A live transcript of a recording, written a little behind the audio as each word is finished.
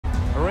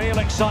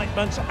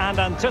excitement and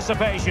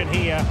anticipation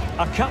here.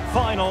 A cup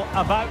final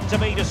about to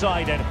be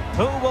decided.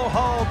 Who will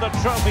hold the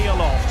trophy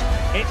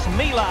aloft? It's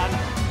Milan.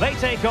 They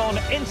take on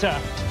Inter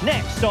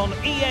next on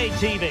EA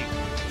TV.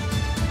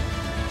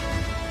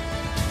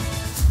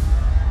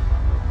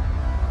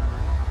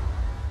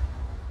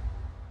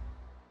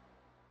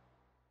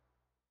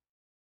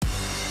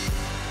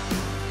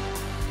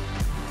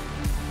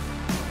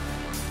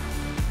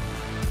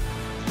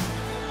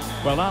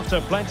 Well, after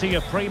plenty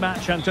of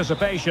pre-match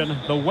anticipation,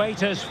 the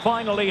wait is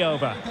finally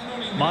over.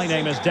 My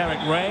name is Derek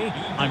Ray.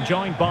 I'm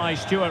joined by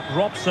Stuart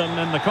Robson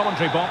in the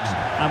commentary box,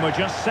 and we're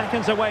just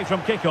seconds away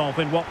from kick-off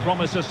in what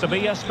promises to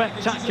be a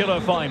spectacular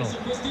final.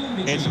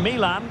 It's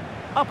Milan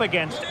up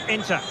against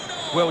Inter.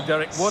 Well,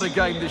 Derek, what a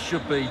game this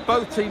should be.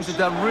 Both teams have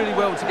done really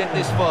well to get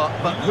this far,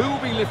 but who will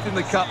be lifting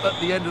the cup at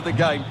the end of the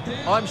game?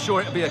 I'm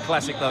sure it'll be a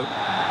classic, though.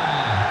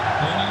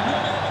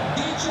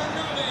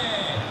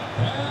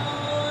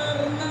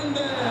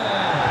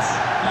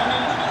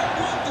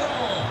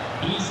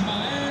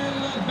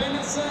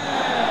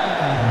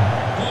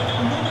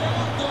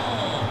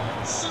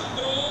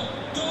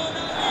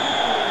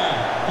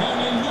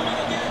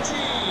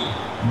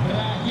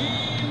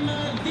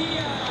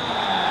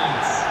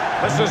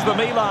 This is the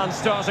Milan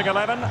starting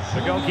 11.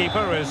 The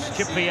goalkeeper is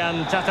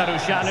Ciprian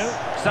Tatarusanu.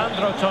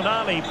 Sandro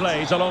Tonali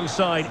plays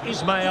alongside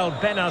Ismail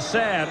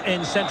Benacer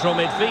in central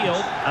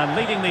midfield. And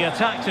leading the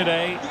attack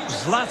today,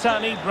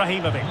 Zlatan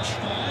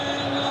Ibrahimovic.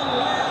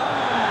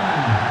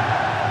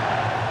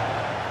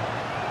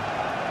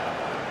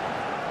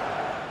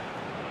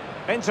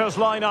 Inter's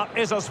lineup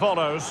is as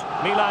follows.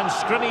 Milan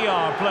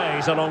Skriniar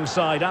plays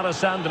alongside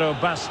Alessandro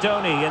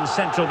Bastoni in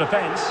central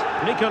defence.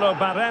 Nicolo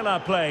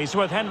Barella plays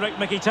with Henrik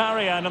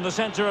Mkhitaryan in the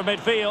centre of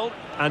midfield.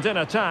 And in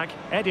attack,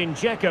 Edin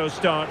Dzeko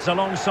starts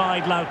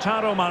alongside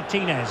Lautaro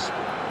Martinez.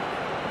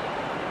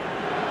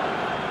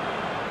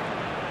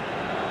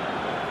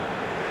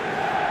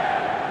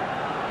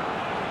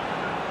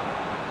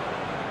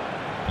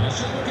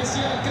 Lasciamo che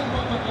sia il campo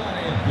a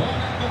parlare.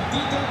 Buona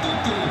partita a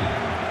tutti.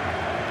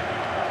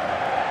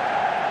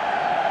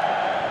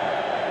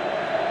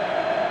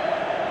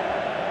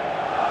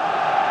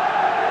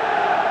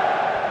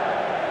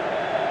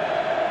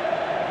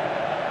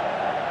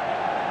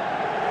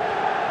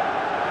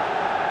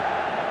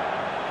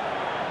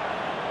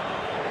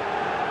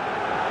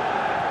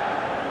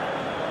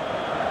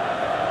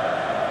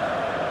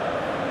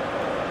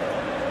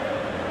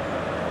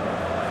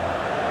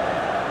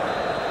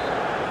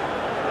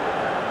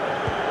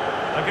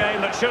 A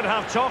game that should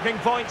have talking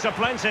points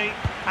aplenty,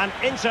 and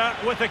Inter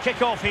with the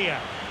kick-off here.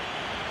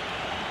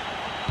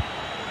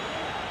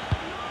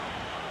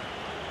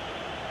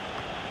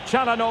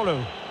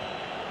 Çalhanoğlu.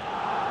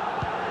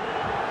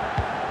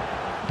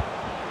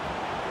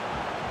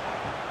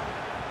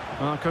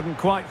 Well, couldn't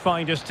quite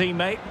find his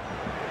teammate.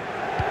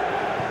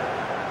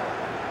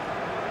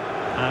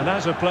 And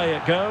as a play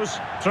it goes,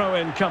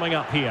 throw-in coming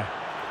up here.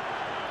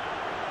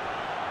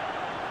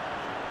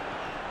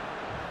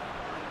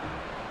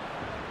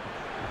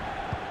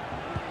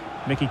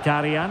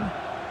 Mkhitaryan.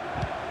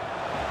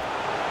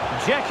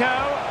 Dzeko.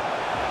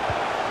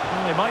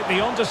 Well, they might be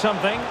onto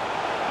something.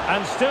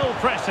 And still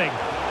pressing.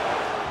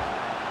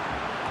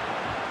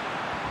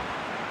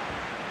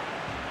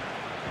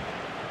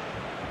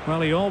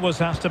 Well, he always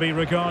has to be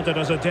regarded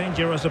as a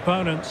dangerous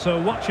opponent,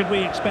 so what should we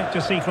expect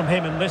to see from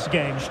him in this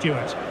game,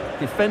 Stuart?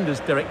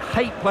 Defenders, Derek,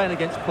 hate playing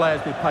against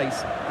players with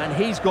pace, and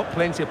he's got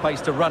plenty of pace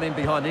to run in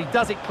behind. He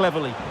does it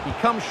cleverly. He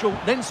comes short,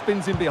 then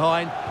spins in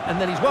behind, and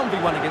then he's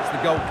 1v1 against the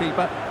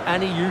goalkeeper,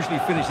 and he usually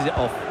finishes it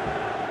off.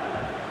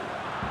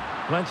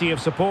 Plenty of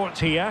support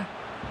here.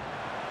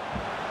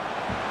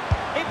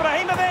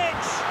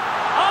 Ibrahimovic!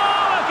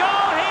 Oh, a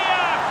goal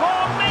here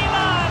for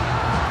Milan!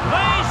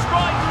 They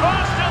strike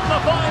first in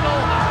the final,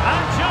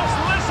 and just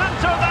listen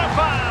to their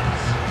fans!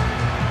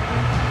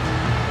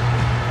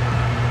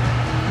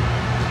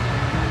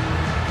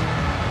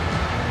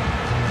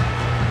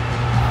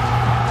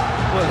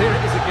 Well, here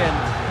it is again.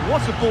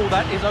 What a ball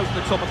that is over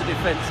the top of the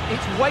defence.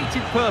 It's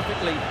weighted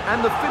perfectly,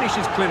 and the finish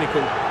is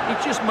clinical. He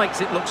just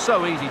makes it look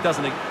so easy,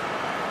 doesn't he?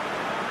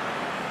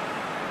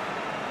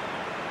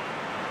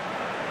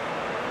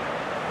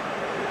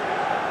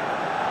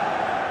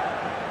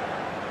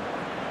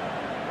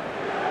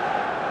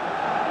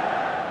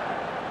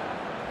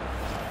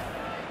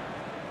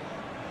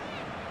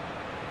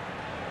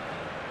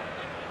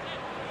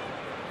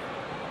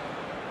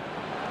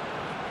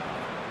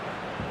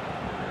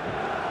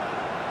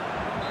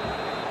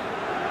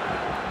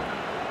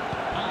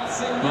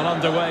 Well,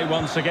 underway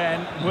once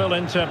again. Will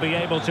Inter be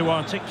able to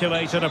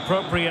articulate an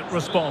appropriate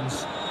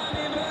response?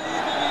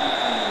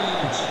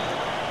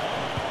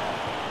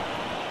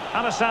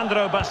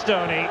 Alessandro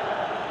Bastoni.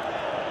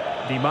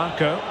 Di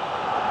Marco.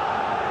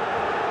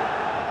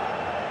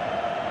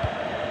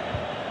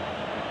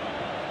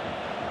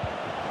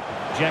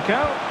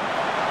 Dzeko.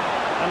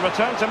 And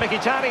return to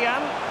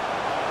Mkhitaryan.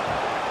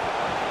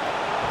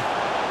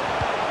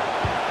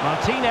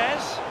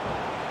 Martinez.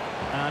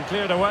 And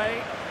cleared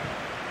away.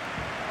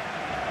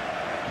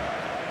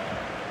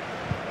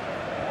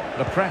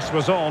 The press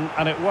was on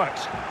and it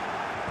worked.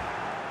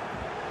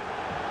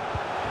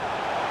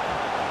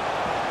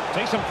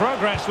 Decent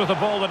progress with the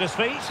ball at his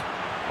feet.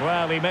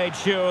 Well, he made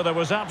sure there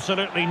was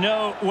absolutely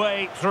no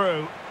way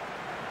through.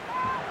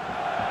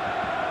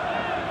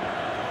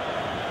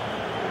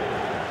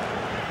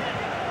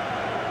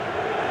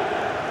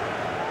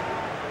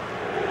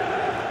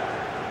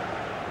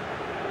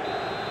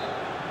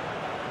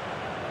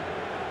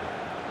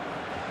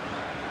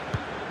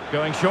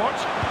 Going short.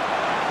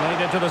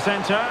 Played into the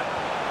centre.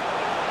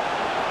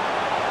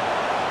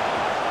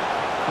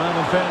 Well,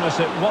 in fairness,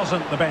 it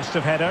wasn't the best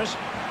of headers.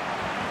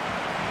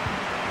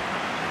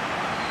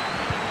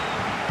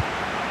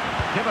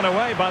 Given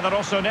away by the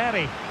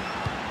Rossoneri.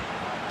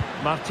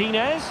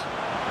 Martinez.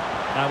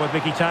 Now with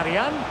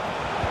Mkhitaryan.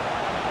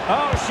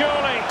 Oh,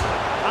 surely.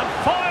 And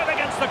fired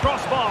against the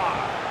crossbar.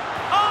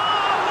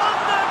 Oh,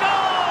 wonder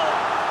goal!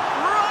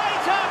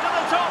 Right out of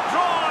the top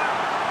drawer.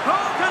 Who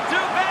could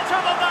do better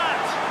than that?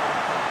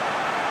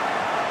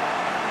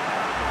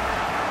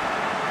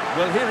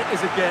 Well, here it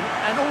is again,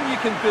 and all you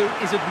can do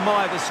is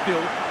admire the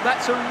skill.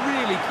 That's a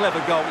really clever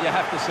goal, you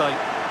have to say.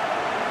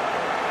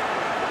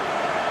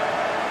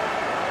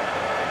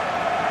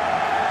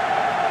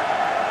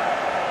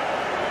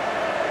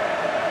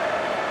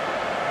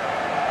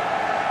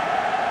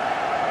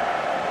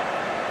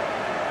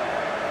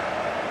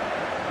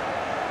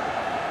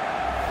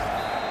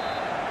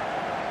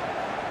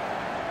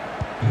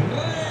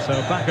 So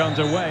back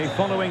underway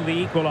following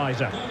the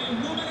equaliser.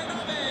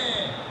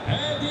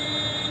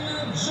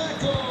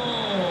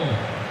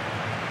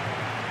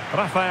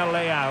 Rafael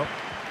Leao.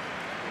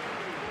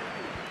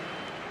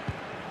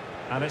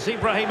 And it's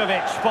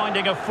Ibrahimovic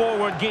finding a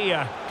forward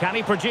gear. Can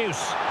he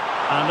produce?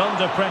 And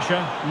under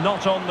pressure,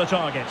 not on the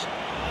target.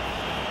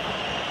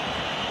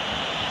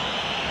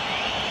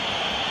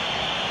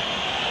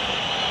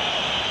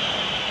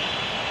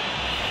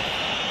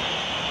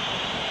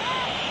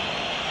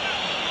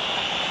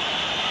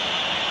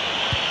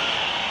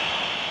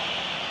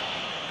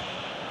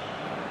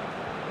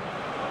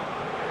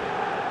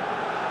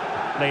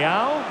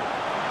 Leao.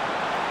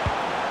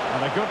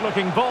 And a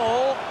good-looking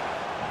ball.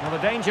 Well, the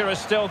danger is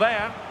still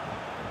there.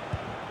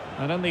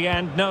 And in the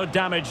end, no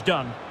damage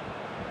done.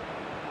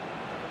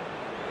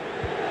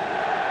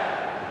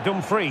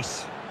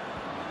 Dumfries.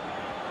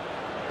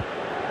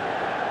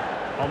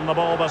 On the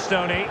ball,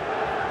 Bastoni.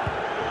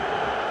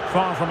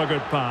 Far from a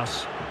good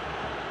pass.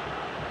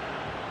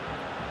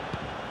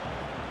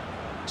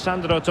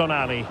 Sandro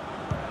Tonali.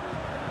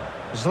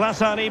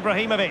 Zlatan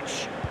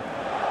Ibrahimovic.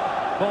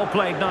 Ball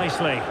played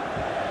nicely.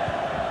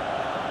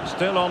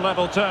 Still on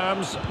level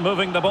terms,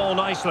 moving the ball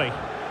nicely.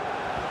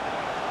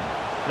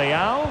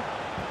 Leao.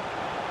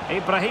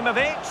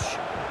 Ibrahimovic.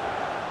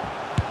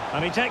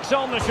 And he takes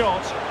on the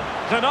shot.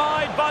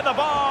 Denied by the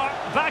bar.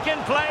 Back in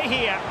play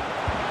here.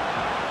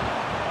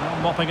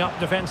 Well, mopping up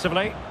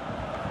defensively.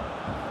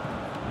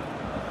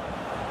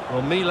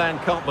 Well, Milan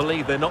can't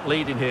believe they're not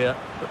leading here,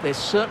 but they're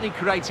certainly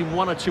creating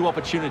one or two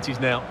opportunities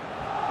now.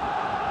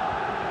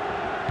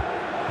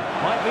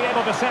 Might be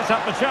able to set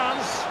up the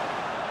chance.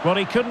 Well,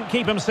 he couldn't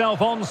keep himself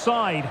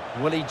onside.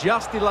 Well, he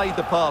just delayed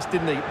the pass,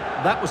 didn't he?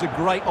 That was a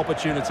great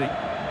opportunity.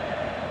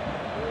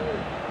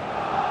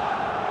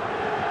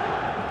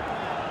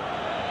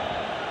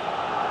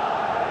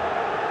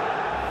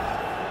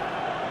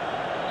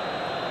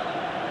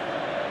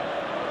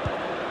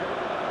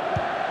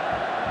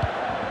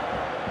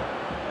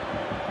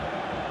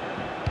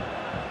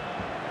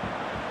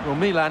 Well,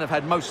 Milan have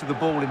had most of the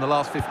ball in the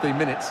last 15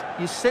 minutes.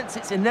 You sense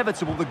it's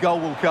inevitable the goal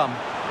will come.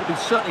 It'll be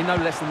certainly no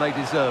less than they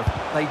deserve.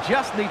 They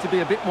just need to be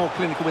a bit more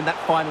clinical in that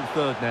final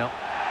third now.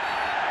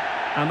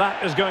 And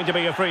that is going to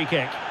be a free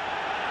kick.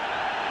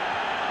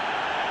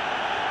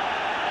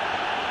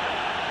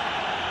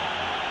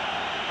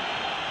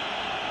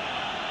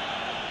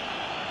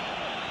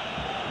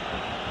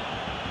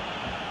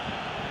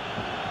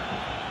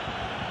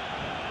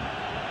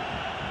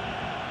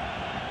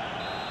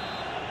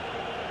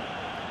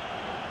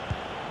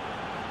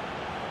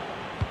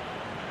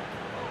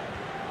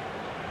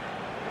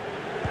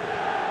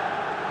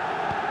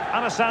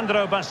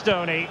 Alessandro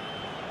Bastoni.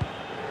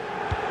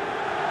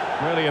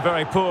 Really a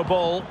very poor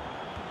ball.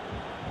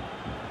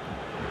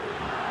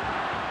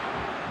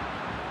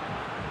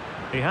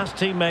 He has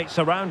teammates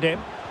around him.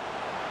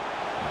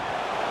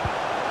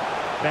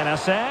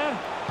 Benacer.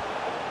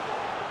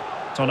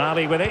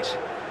 Tonali with it.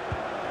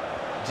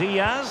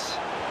 Diaz.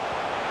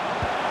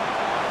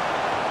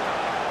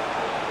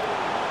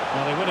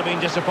 Well, he would have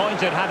been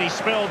disappointed had he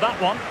spilled that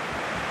one.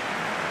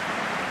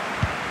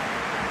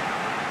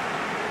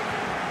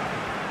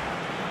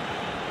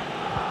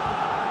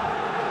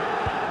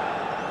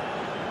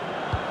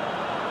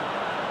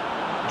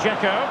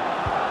 Dzeko.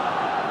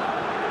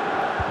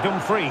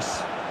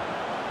 Dumfries.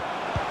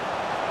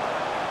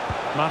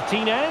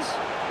 Martinez.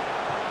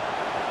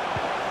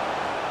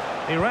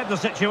 He read the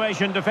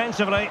situation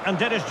defensively and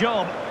did his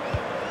job.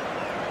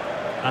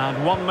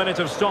 And 1 minute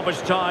of stoppage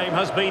time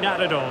has been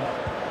added on.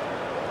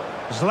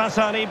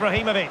 Zlatan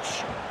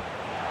Ibrahimovic.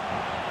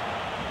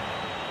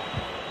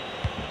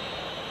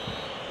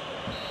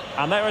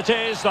 And there it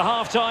is, the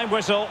half-time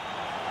whistle.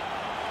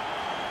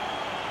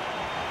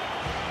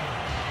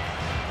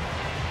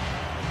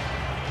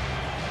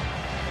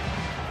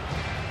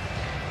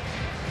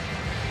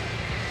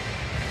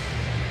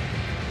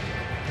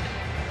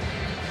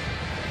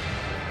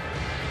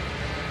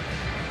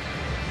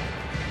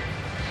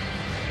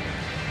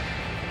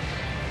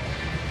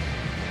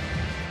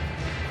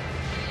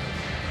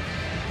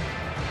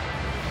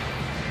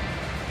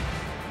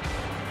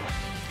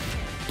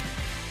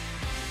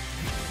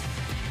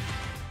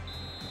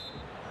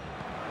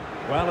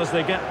 Well, as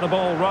they get the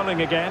ball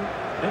running again,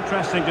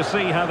 interesting to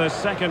see how the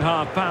second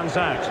half pans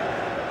out.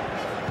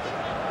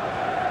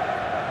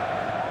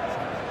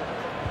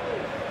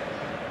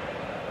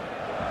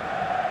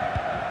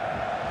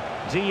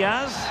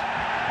 Diaz.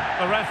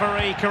 The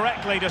referee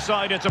correctly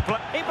decided to play.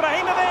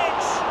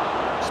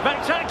 Ibrahimovic!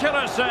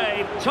 Spectacular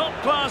save,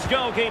 top-class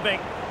goalkeeping.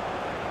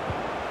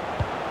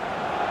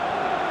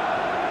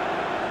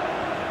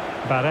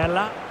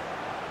 Barella.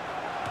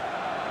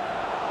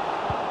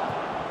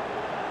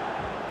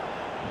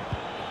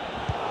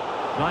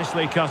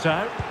 Nicely cut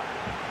out.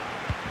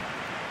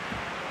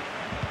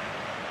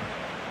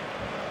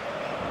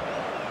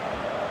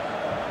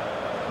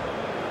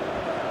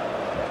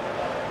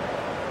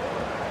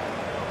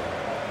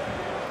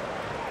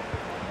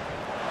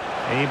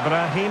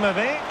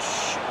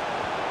 Ibrahimovic.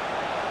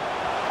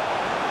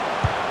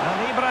 And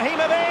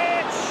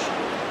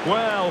Ibrahimovic!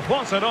 Well,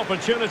 what an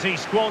opportunity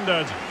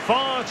squandered.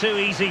 Far too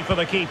easy for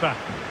the keeper.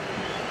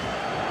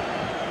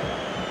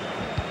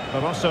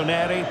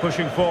 Rossoneri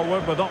pushing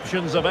forward with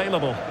options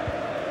available.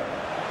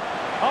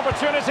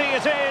 Opportunity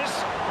it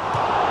is.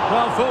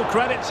 Well, full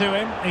credit to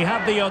him. He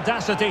had the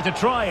audacity to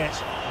try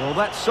it. Well,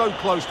 that's so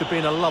close to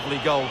being a lovely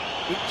goal.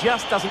 It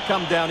just doesn't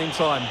come down in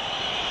time.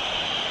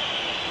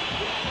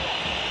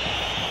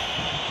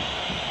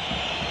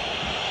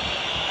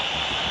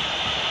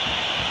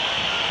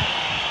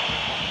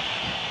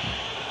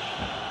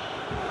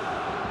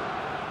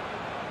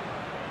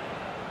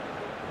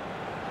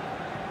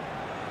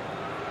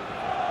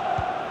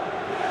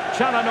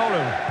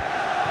 Çalhanoğlu.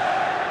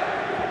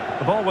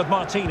 The ball with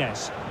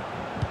Martinez.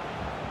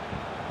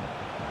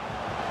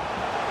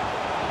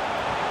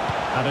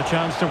 And a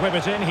chance to whip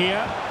it in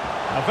here.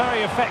 A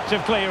very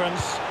effective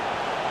clearance.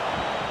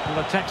 And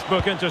a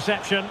textbook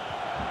interception.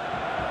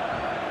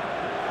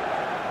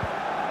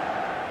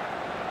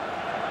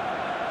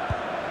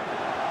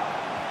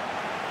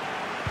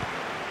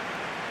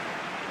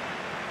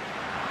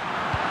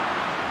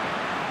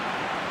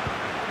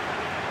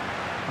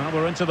 Well,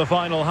 we're into the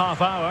final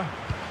half hour.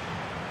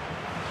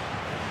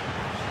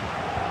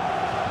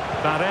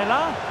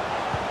 Barella,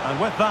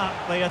 and with that,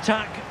 the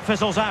attack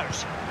fizzles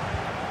out.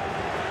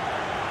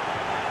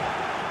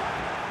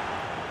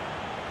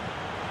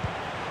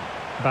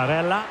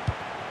 Barella,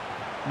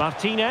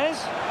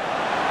 Martinez.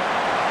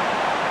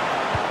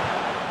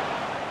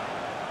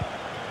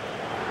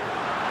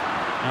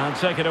 And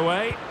take it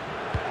away.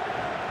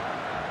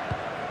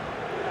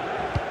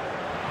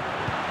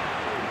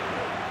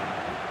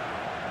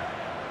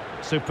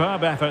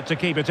 Superb effort to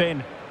keep it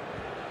in.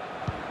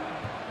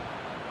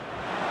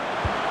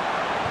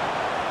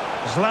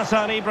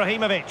 Zlatan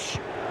Ibrahimovic.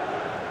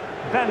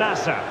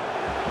 Benassa.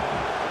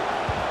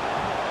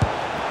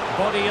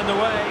 Body in the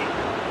way.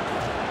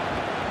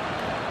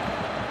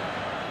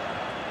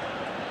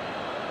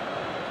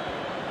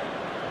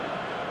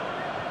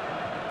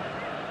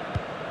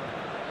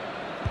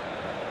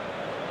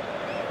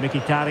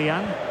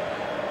 Mkhitaryan.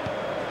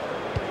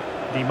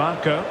 Di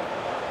Marco.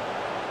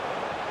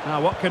 Now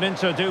what can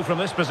Inter do from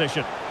this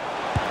position?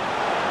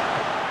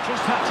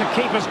 Just had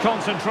to keep his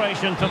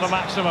concentration to the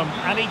maximum,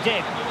 and he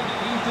did.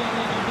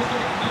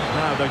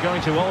 Now they're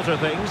going to alter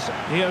things.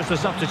 Here's the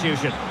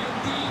substitution.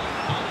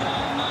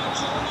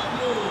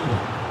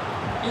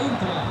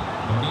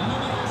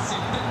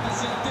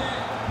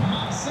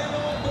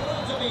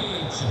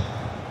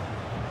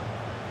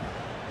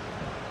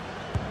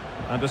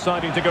 And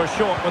deciding to go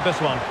short with this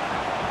one.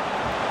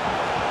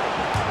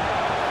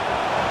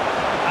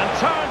 And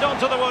turned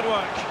onto the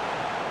woodwork.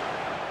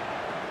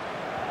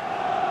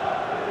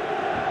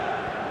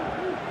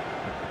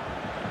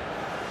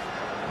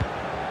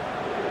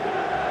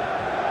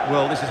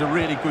 Well, this is a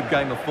really good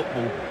game of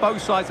football.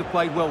 Both sides have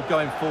played well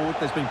going forward.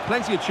 There's been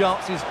plenty of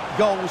chances,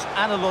 goals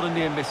and a lot of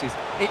near misses.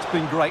 It's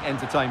been great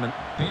entertainment.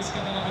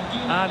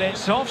 And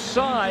it's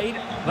offside.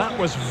 That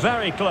was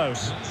very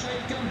close.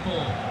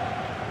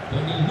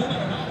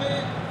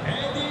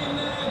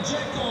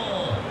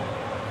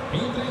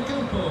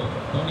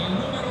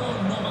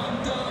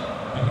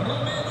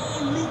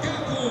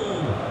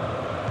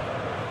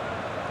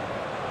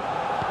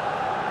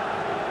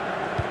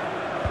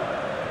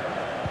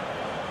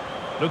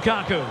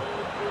 Lukaku.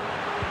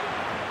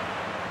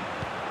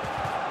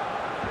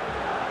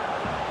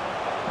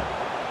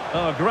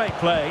 Oh, great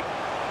play.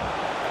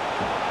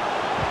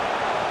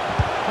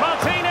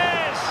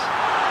 Martinez!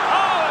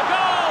 Oh, a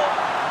goal!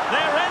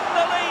 They're in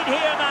the lead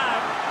here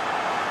now.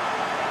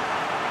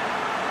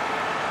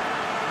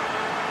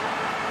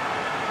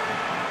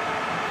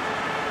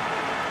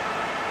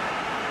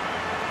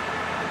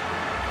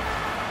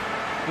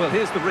 Well,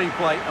 here's the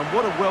replay, and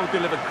what a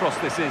well-delivered cross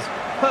this is.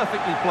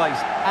 Perfectly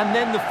placed, and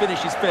then the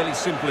finish is fairly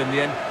simple in the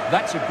end.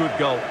 That's a good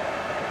goal.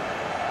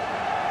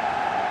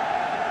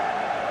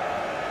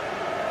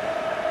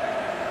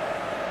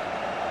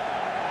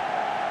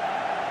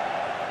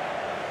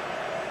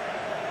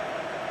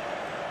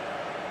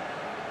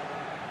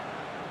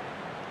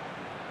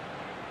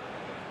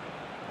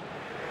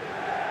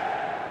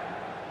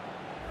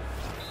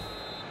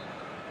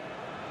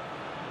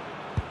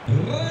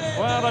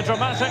 Well, a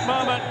dramatic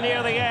moment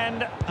near the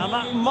end, and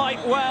that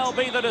might well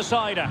be the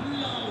decider.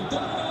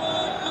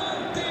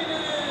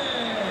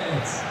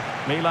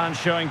 Milan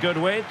showing good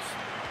width.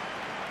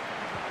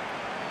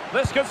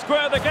 This could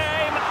square the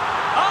game.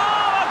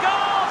 Oh, a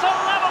goal to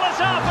level it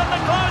up in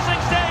the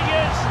closing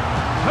stages.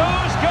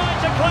 Who's going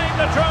to claim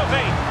the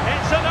trophy?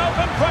 It's an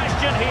open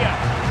question here.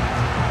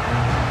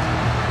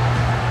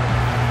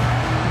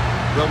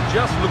 Well,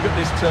 just look at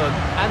this turn,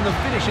 and the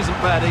finish isn't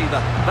bad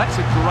either. That's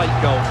a great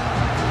goal.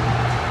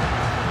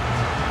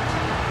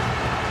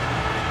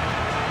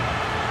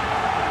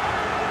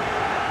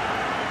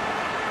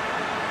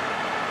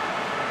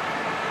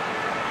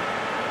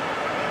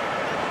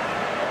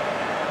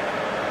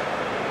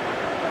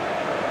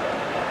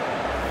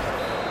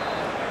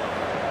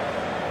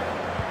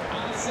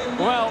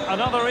 Well,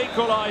 another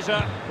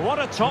equaliser. What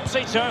a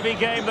topsy-turvy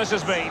game this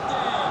has been.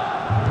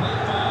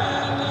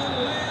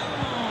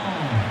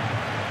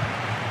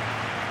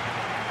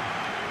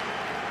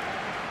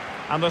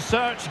 And the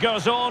search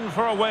goes on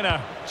for a winner.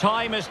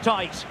 Time is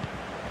tight.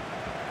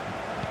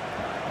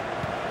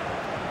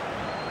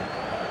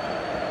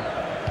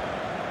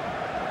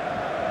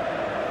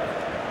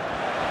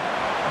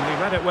 And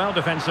he read it well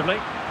defensively.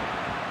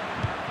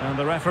 And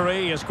the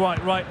referee is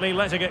quite rightly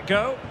letting it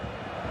go.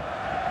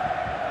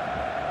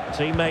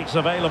 Teammates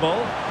available.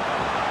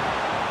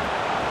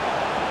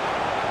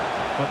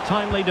 But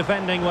timely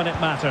defending when it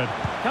mattered.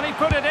 Can he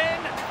put it in?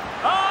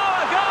 Oh,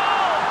 a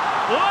goal!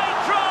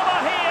 Late drama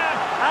here,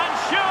 and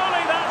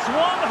surely that's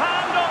one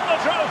hand on the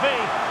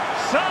trophy.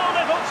 So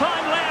little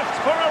time left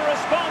for a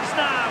response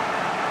now.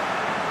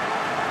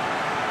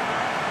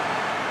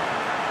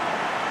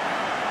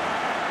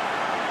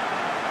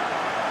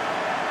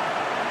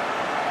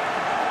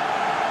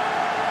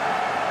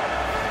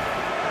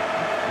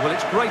 Well,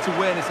 it's great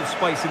awareness of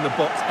space in the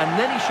box, and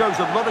then he shows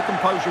a lot of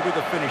composure with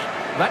the finish.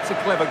 That's a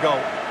clever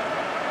goal.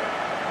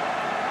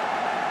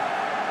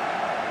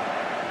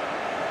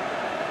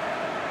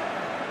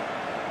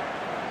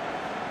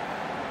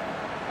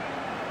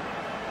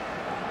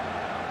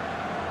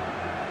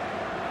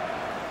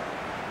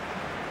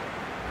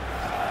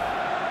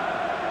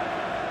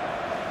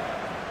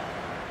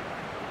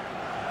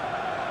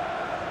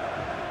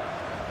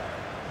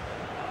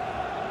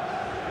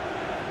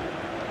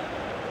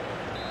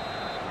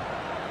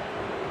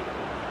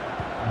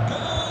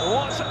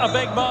 What a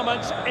big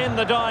moment in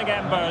the dying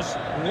embers.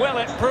 Will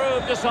it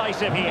prove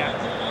decisive here?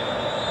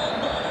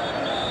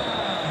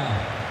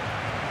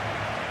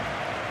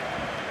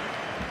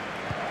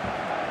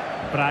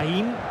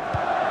 Brahim.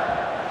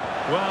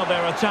 Well,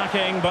 they're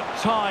attacking, but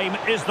time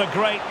is the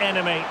great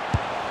enemy.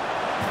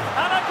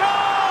 And a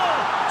goal!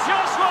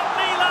 Just what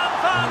Milan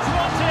fans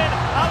wanted.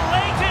 A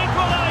late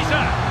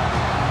equaliser.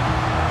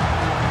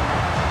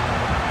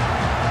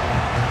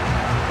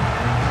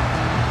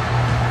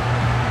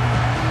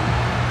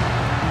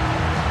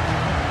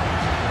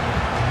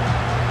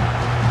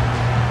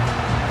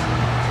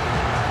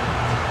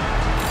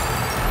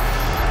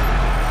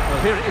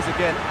 Here it is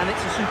again, and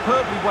it's a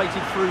superbly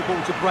weighted through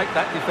ball to break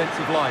that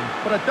defensive line.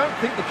 But I don't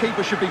think the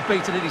keeper should be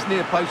beaten at his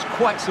near post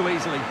quite so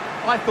easily.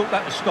 I thought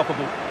that was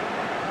stoppable.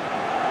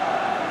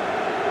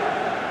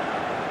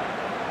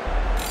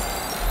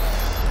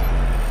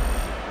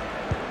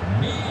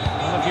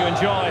 Well, if you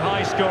enjoy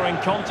high-scoring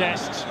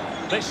contests,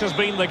 this has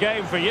been the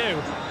game for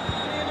you.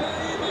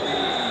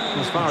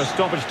 As far as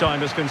stoppage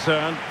time is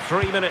concerned,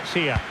 3 minutes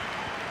here.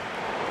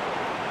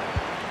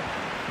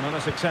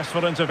 Another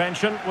successful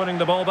intervention, winning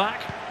the ball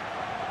back.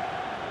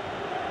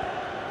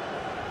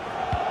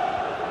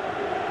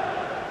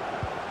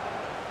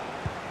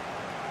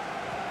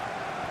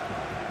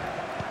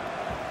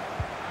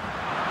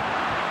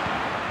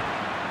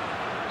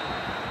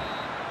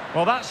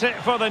 Well, that's it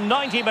for the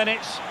 90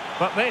 minutes,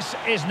 but this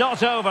is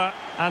not over,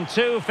 and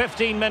 2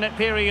 15-minute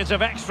periods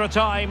of extra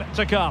time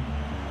to come.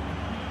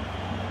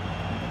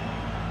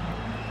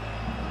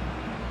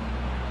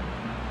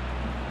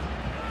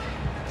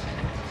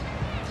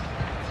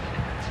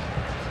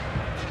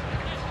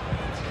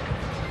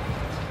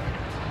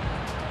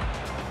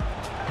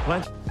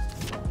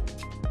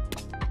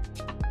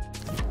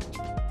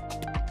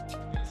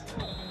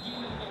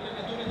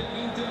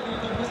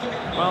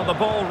 Well, the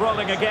ball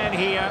rolling again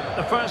here,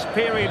 the first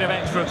period of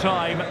extra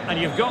time, and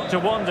you've got to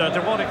wonder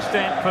to what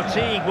extent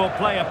fatigue will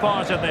play a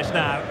part in this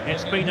now.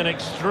 It's been an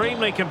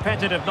extremely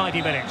competitive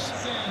 90 minutes.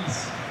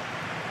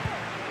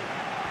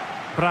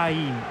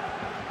 Brahim.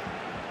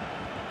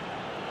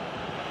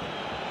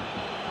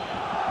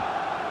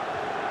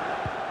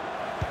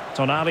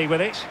 Tonali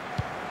with it.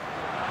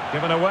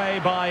 Given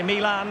away by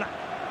Milan.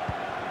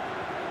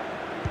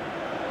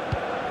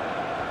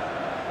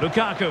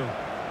 Lukaku.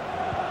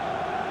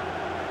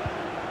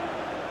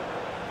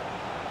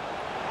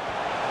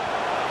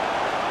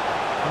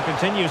 And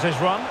continues his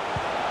run.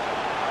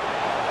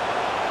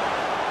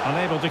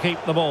 Unable to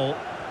keep the ball.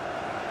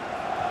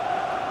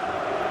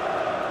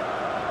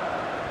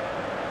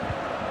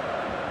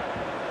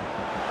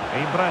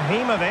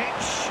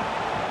 Ibrahimovic.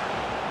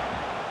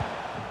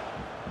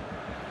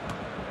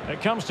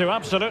 It comes to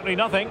absolutely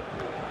nothing.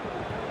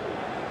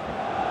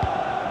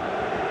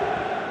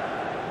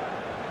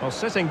 Well,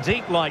 sitting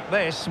deep like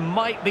this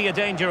might be a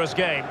dangerous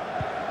game.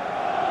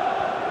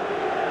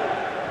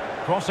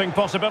 Crossing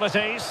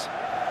possibilities.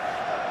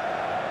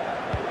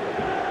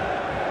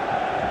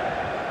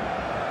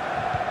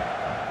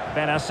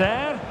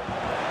 Benacer.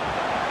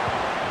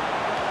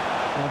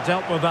 Well,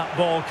 dealt with that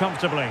ball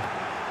comfortably.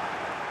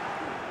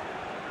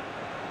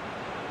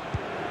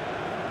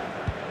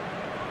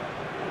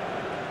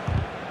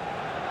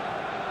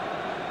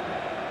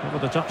 Over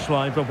the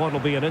touchline for what will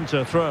be an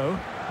Inter throw.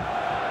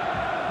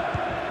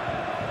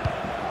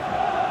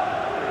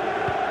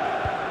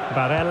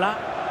 Barella.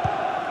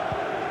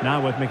 Now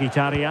with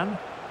Mkhitaryan.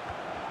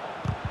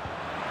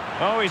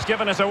 Oh, he's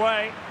given us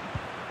away.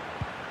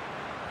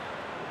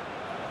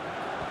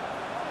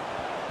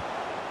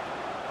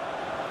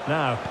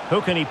 Now,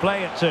 who can he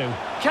play it to?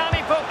 Can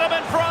he put them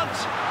in front?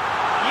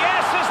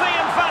 Yes is the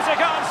emphatic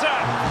answer.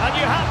 And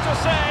you have to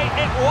say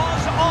it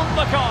was on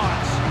the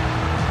cards.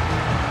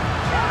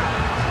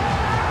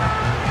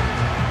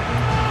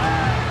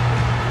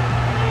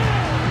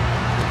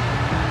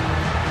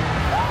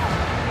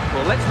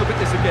 Well, let's look at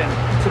this again.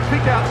 To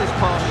pick out this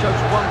pass shows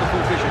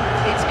wonderful vision.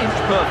 It's inch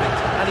perfect,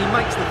 and he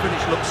makes the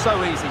finish look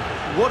so easy.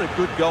 What a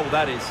good goal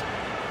that is.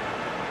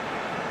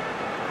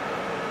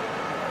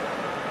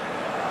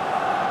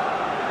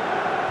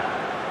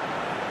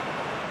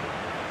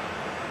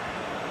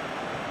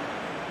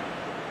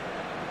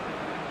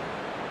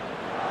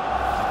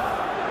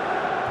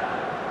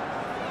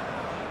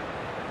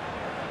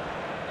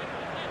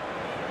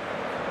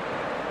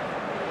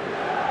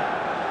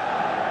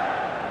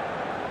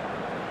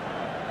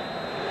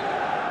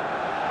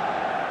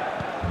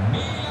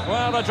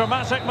 Well, a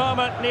dramatic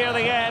moment near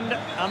the end,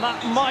 and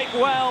that might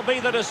well be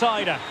the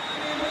decider.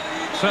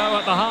 So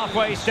at the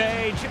halfway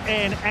stage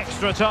in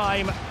extra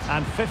time,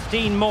 and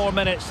 15 more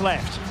minutes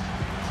left.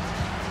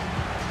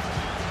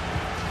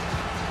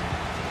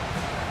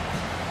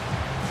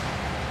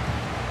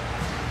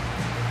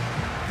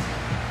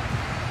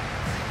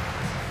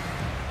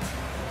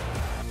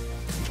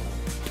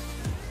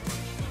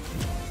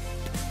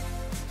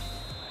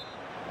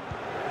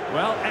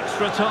 Well,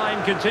 extra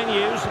time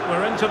continues.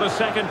 We're into the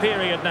second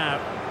period now.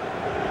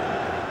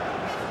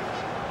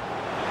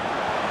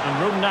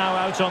 And room now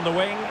out on the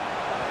wing.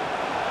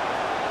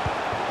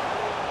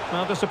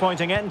 Well,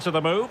 disappointing end to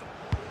the move.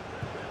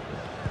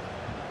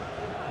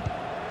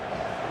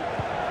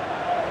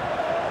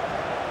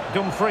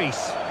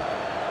 Dumfries.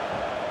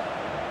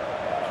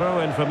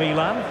 Throw in for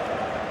Milan.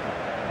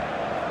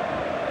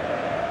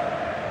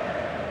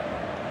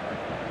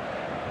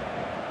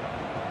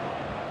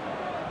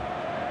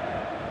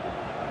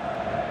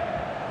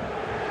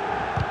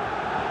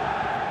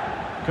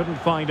 Couldn't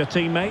find a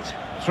teammate.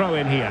 Throw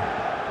in here.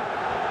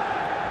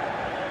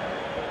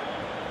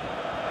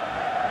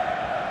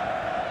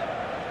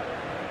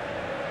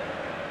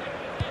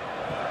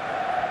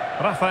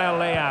 Rafael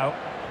Leao.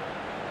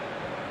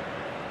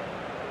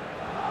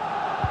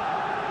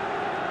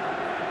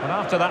 And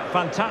after that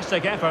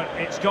fantastic effort,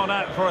 it's gone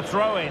out for a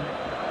throw-in.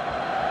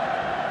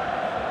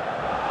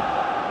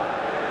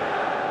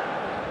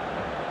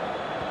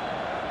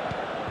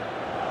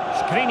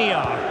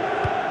 Skriniar.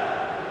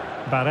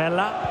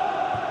 Barella.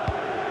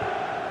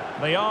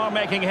 They are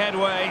making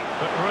headway,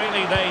 but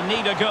really they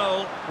need a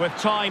goal with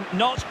time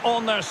not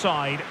on their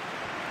side.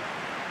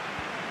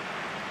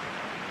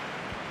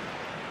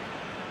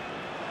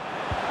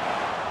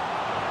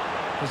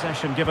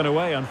 Possession given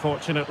away,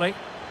 unfortunately.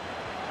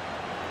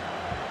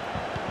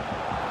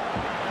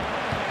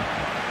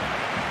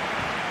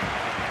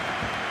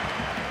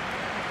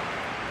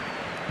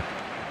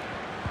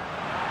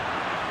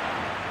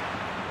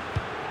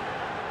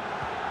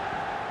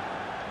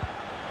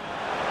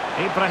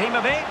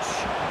 Ibrahimovic.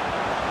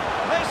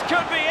 This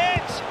could be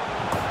it.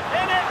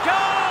 In it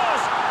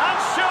goes. And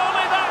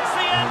surely that's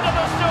the end of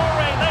the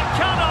story. They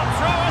cannot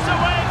throw us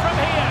away from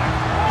here.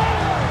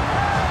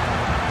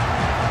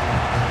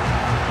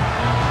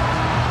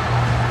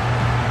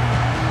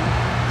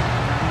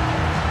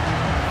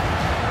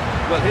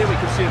 Well, here we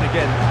can see it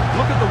again.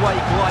 Look at the way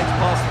he glides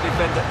past the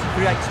defender to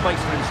create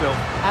space for himself.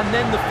 And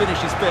then the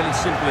finish is fairly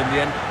simple in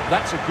the end.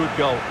 That's a good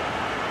goal.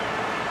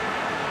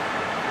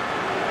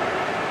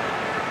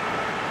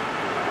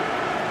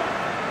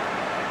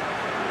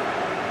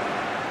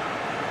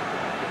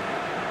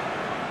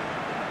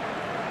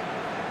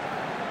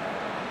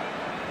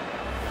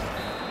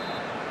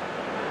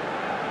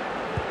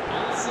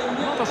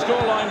 Not a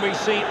scoreline we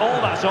see all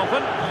that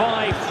often.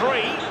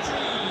 5-3.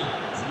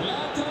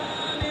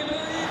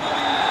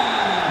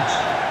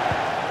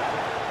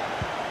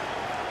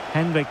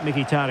 Henrik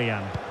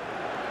Mkhitaryan.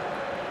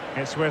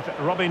 It's with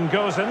Robin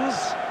Gosens.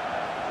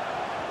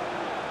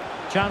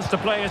 Chance to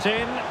play it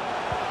in.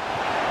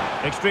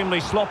 Extremely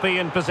sloppy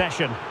in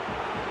possession.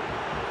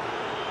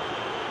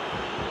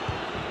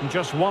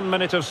 Just 1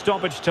 minute of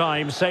stoppage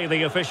time, say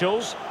the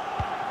officials.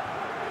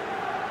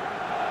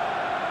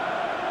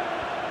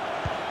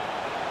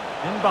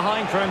 In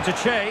behind for him to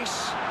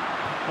chase.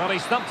 Well, he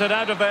stumped it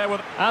out of there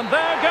with... And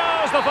there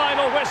goes the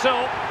final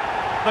whistle.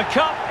 The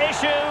cup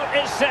issue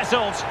is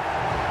settled.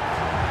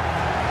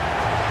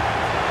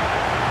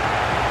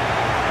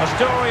 A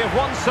story of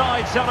one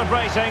side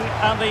celebrating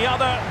and the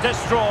other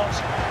distraught.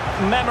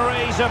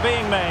 Memories are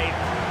being made.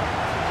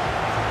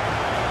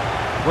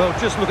 Well,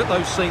 just look at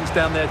those scenes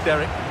down there,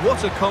 Derek.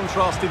 What a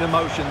contrast in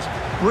emotions.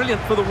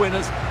 Brilliant for the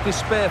winners,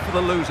 despair for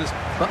the losers.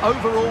 But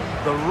overall,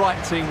 the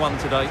right team won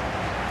today.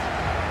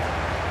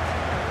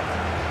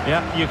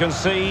 Yeah, you can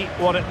see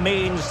what it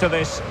means to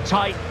this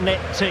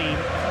tight-knit team.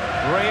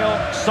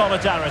 Real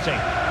solidarity.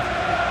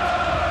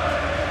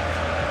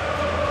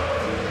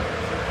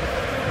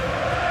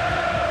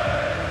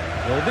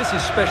 Well, this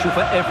is special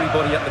for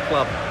everybody at the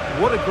club.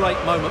 What a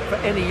great moment for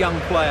any young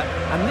player.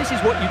 And this is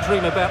what you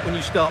dream about when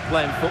you start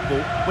playing football.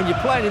 When you're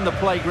playing in the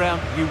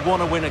playground, you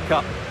want to win a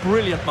cup.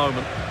 Brilliant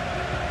moment.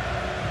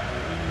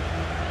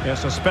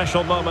 Yes, a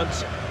special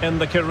moment in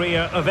the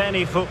career of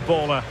any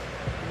footballer.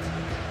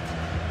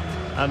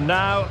 And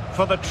now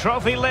for the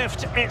trophy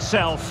lift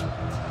itself.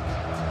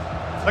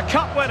 The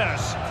cup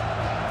winners.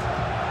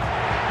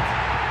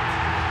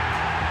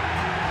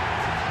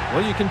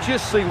 Well, you can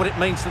just see what it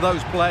means to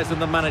those players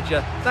and the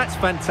manager. That's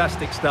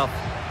fantastic stuff.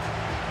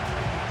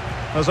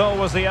 There's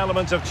always the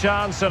element of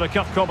chance in a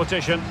cup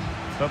competition.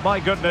 But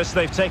my goodness,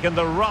 they've taken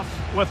the rough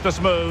with the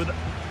smooth.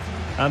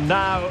 And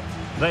now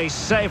they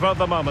savour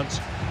the moment.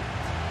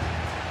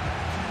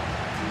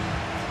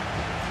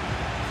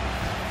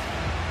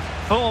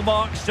 Full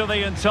marks to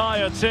the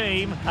entire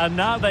team. And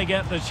now they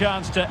get the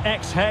chance to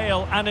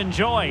exhale and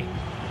enjoy.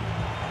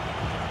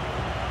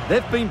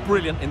 They've been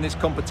brilliant in this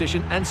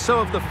competition, and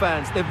so have the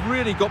fans. They've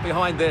really got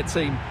behind their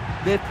team.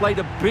 They've played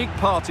a big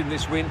part in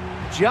this win.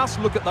 Just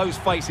look at those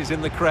faces in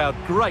the crowd.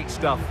 Great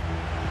stuff.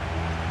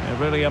 Yeah,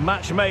 really a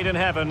match made in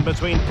heaven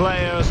between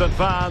players and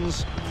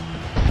fans.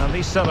 And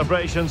these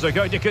celebrations are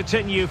going to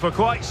continue for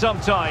quite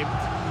some time.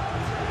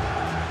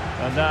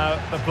 And now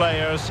the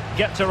players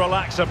get to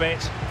relax a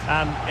bit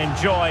and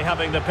enjoy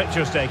having the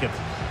pictures taken.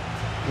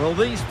 Well,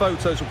 these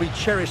photos will be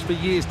cherished for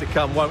years to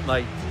come, won't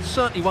they?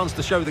 Certainly ones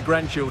to show the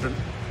grandchildren.